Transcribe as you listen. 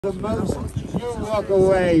The most, you walk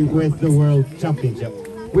away with the World Championship.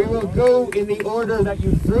 We will go in the order that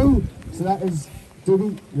you threw, so that is,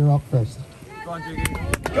 Dougie, you're up first. Go on,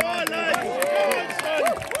 Dougie. Go on, lads!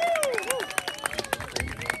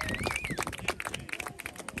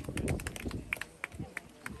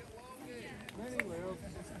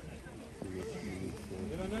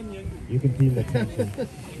 You can feel the tension. Here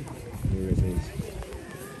it is.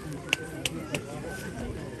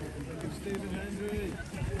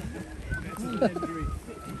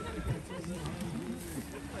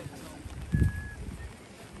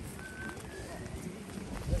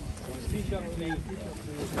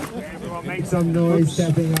 Everyone make some noise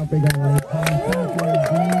stepping up again. Here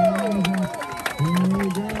we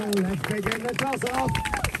go. Let's begin the toss-off.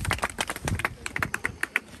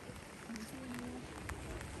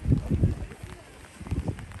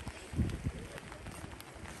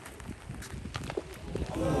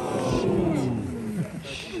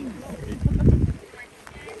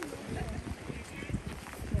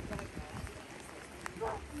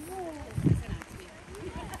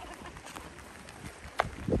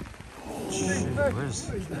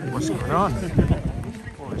 What's going on?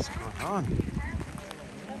 What's going on?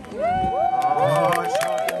 Oh, it's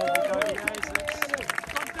not Dougie Isaacs.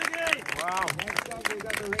 Wow. Next up, we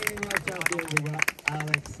got the reigning world champion. We got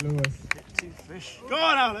Alex Lewis. Two fish. Go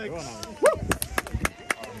on, Alex! Go on, Alex.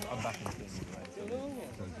 I'm back in the game.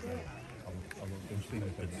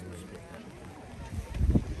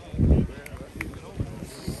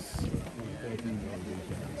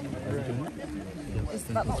 Is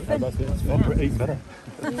that not fun? Even better.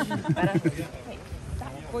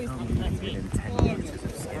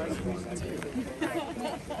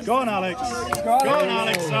 Go on, Alex. Go on,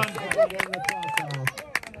 Alex, son.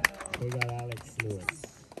 We got Alex Lewis.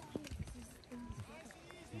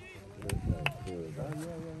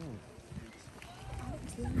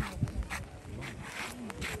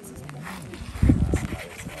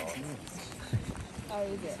 Oh,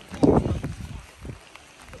 is it?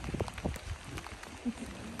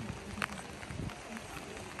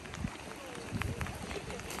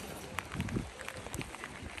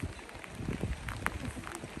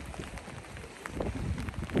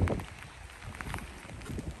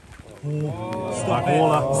 Stop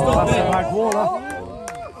Waller. Stop it, Mike Waller.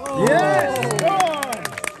 Yes! Go on!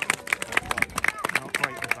 Not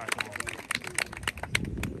quite the back wall.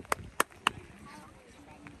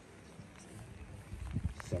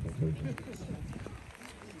 Second version.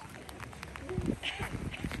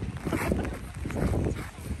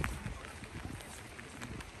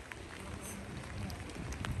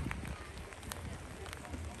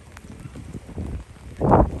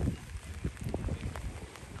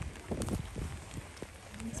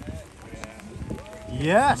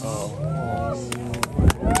 Yes! Oh.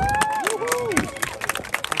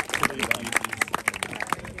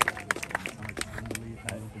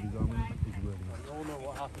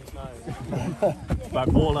 Back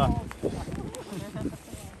Waller.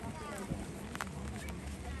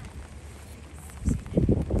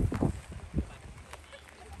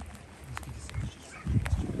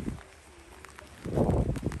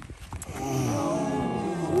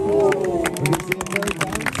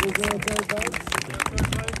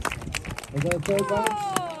 Is that a third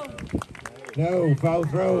bounce? No, foul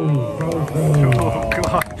throw. Foul throw. Oh,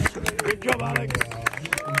 God. Good job, Alex.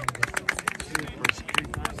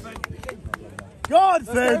 God,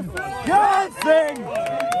 Finn! God, Finn!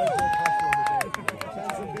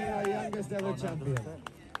 Chance of being our youngest ever champion. The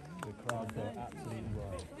crowd go absolutely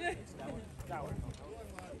wild.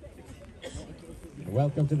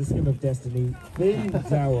 Welcome to the Skim of Destiny, Finn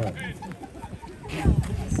Dower.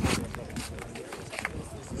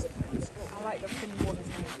 I like the thin waters.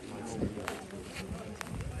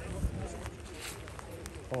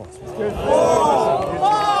 Oh, it's good.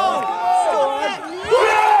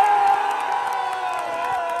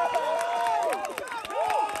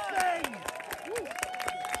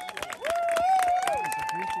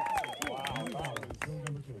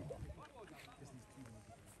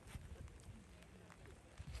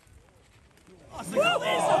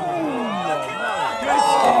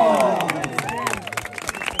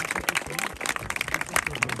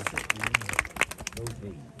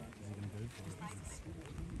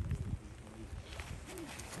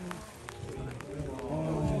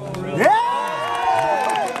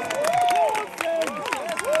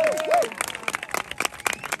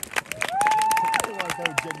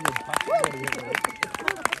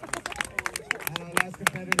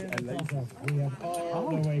 We have all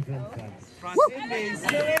the way from France.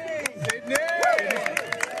 Sidney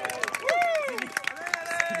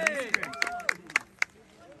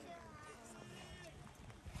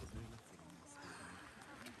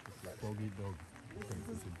Dog eat dog. It's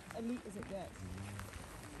as elite as it gets.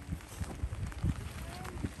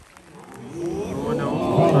 Oh no.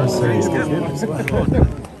 He's good.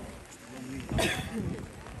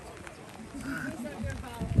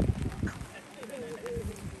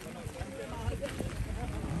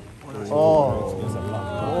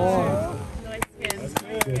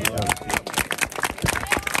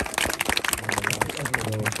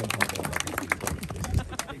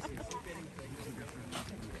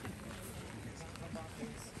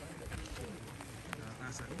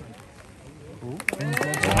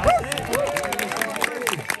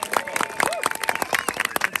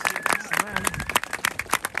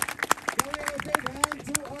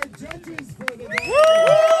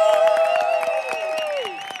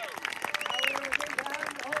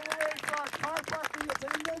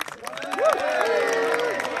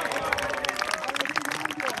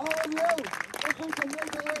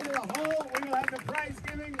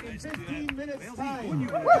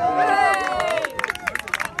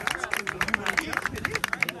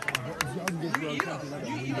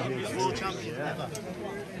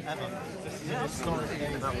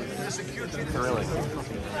 Really?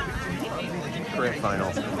 Great final.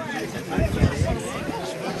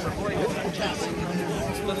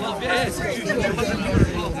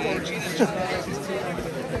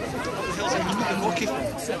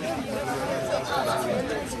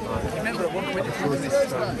 Remember at one point before this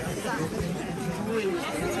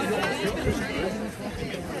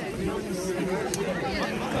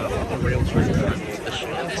a real treasure.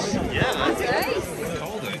 Yeah, that's nice.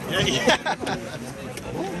 Called it. Yeah.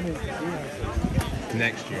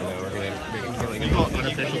 Next year, though, we're going to make a killing. You've got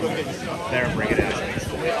unofficial. There and bring it out.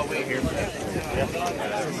 I'll wait here for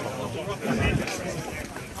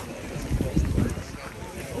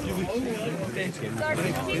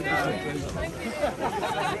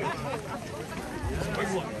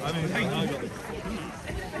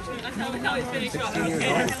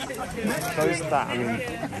Those that, I mean,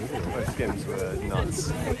 both skims were nuts.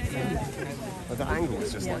 But the angle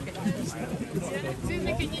was just like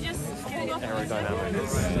aerodynamic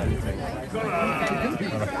as anything.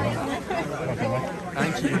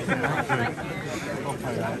 Thank you.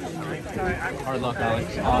 Hard luck,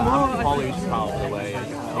 Alex. Holly's out of the way.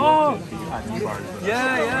 Oh! You had 2 bars.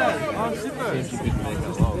 Yeah. Oh, super. If you could make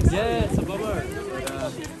that long. Yeah, it's a bummer.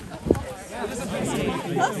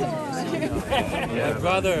 Yeah, I'd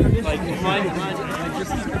rather, like,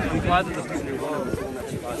 I'm glad that the picture was.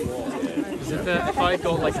 Because if I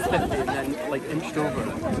got like 50 and then like inched over,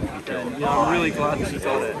 then, you know, I'm really glad that she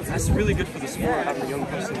got it. That's really good for the sport, having a young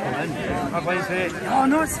person come in. Have I said? Oh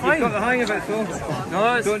no, it's fine. You've got the hang of it though.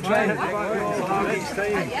 No, it's Don't try and fine. hit the back wall next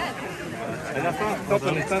time. And if not, stop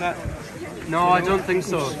and done it. No, I don't think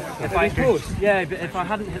so. If I yeah, but if I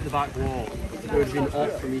hadn't hit the back wall, it would have been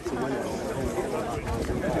off for me to win it.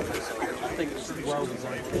 I think it's well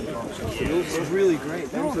designed. It's really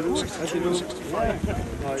great. No, it's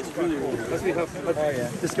really, really.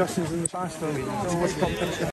 Discussions in the past.